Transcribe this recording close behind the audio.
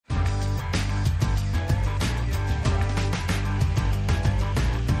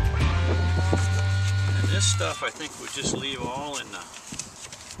stuff I think we'll just leave all in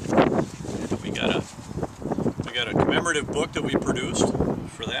we got a commemorative book that we produced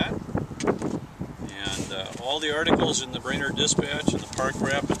for that, and all the articles in the Brainerd Dispatch and the Park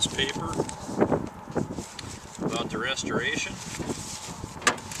Rapids paper about the restoration.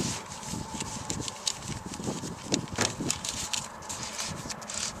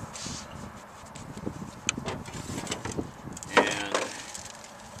 And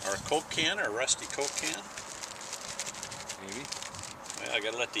our Coke can, our rusty Coke can. Maybe. Well, I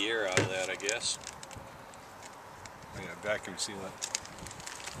gotta let the air out of that, I guess. Oh yeah, vacuum seal it.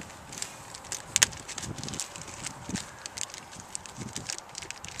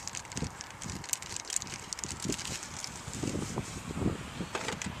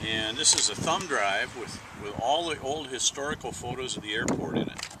 And this is a thumb drive with all the old historical photos of the airport in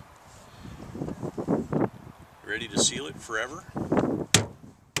it. Ready to seal it forever?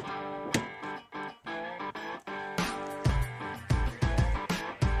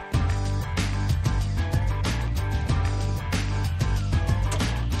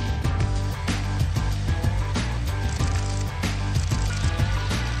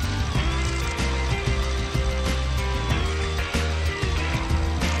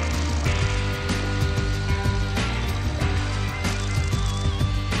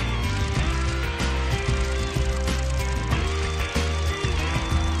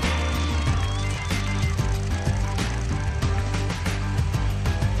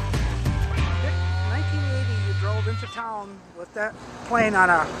 Into town with that plane on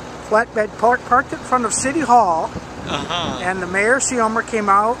a flatbed, parked in front of City Hall, and the Mayor Seomer came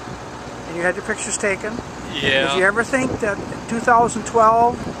out and you had your pictures taken. Yeah. Did you ever think that in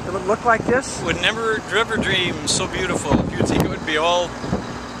 2012 it would look like this? Would never dream so beautiful. You'd think it would be all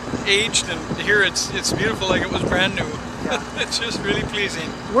aged, and here it's beautiful like it was brand new. Yeah. It's just really pleasing.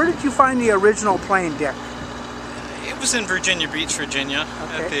 Where did you find the original plane, Dick? It was in Virginia Beach, Virginia,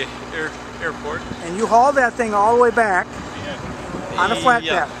 at the airport. And you hauled that thing all the way back on a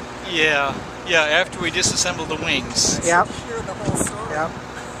flatbed. Yeah, after we disassembled the wings. Yep. Yep.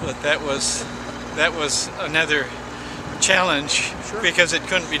 But that was another challenge, because it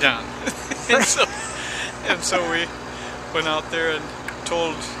couldn't be done. and so we went out there and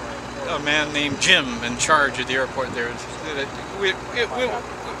told a man named Jim in charge of the airport there,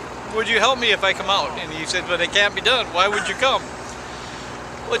 would you help me if I come out? And he said, but it can't be done. Why would you come?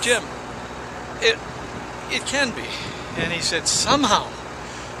 Well, Jim, it can be. And he said, somehow,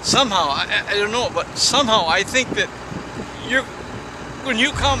 I don't know, but somehow I think that when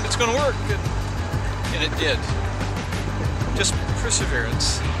you come, it's going to work. And it did. Just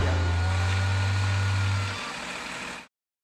perseverance.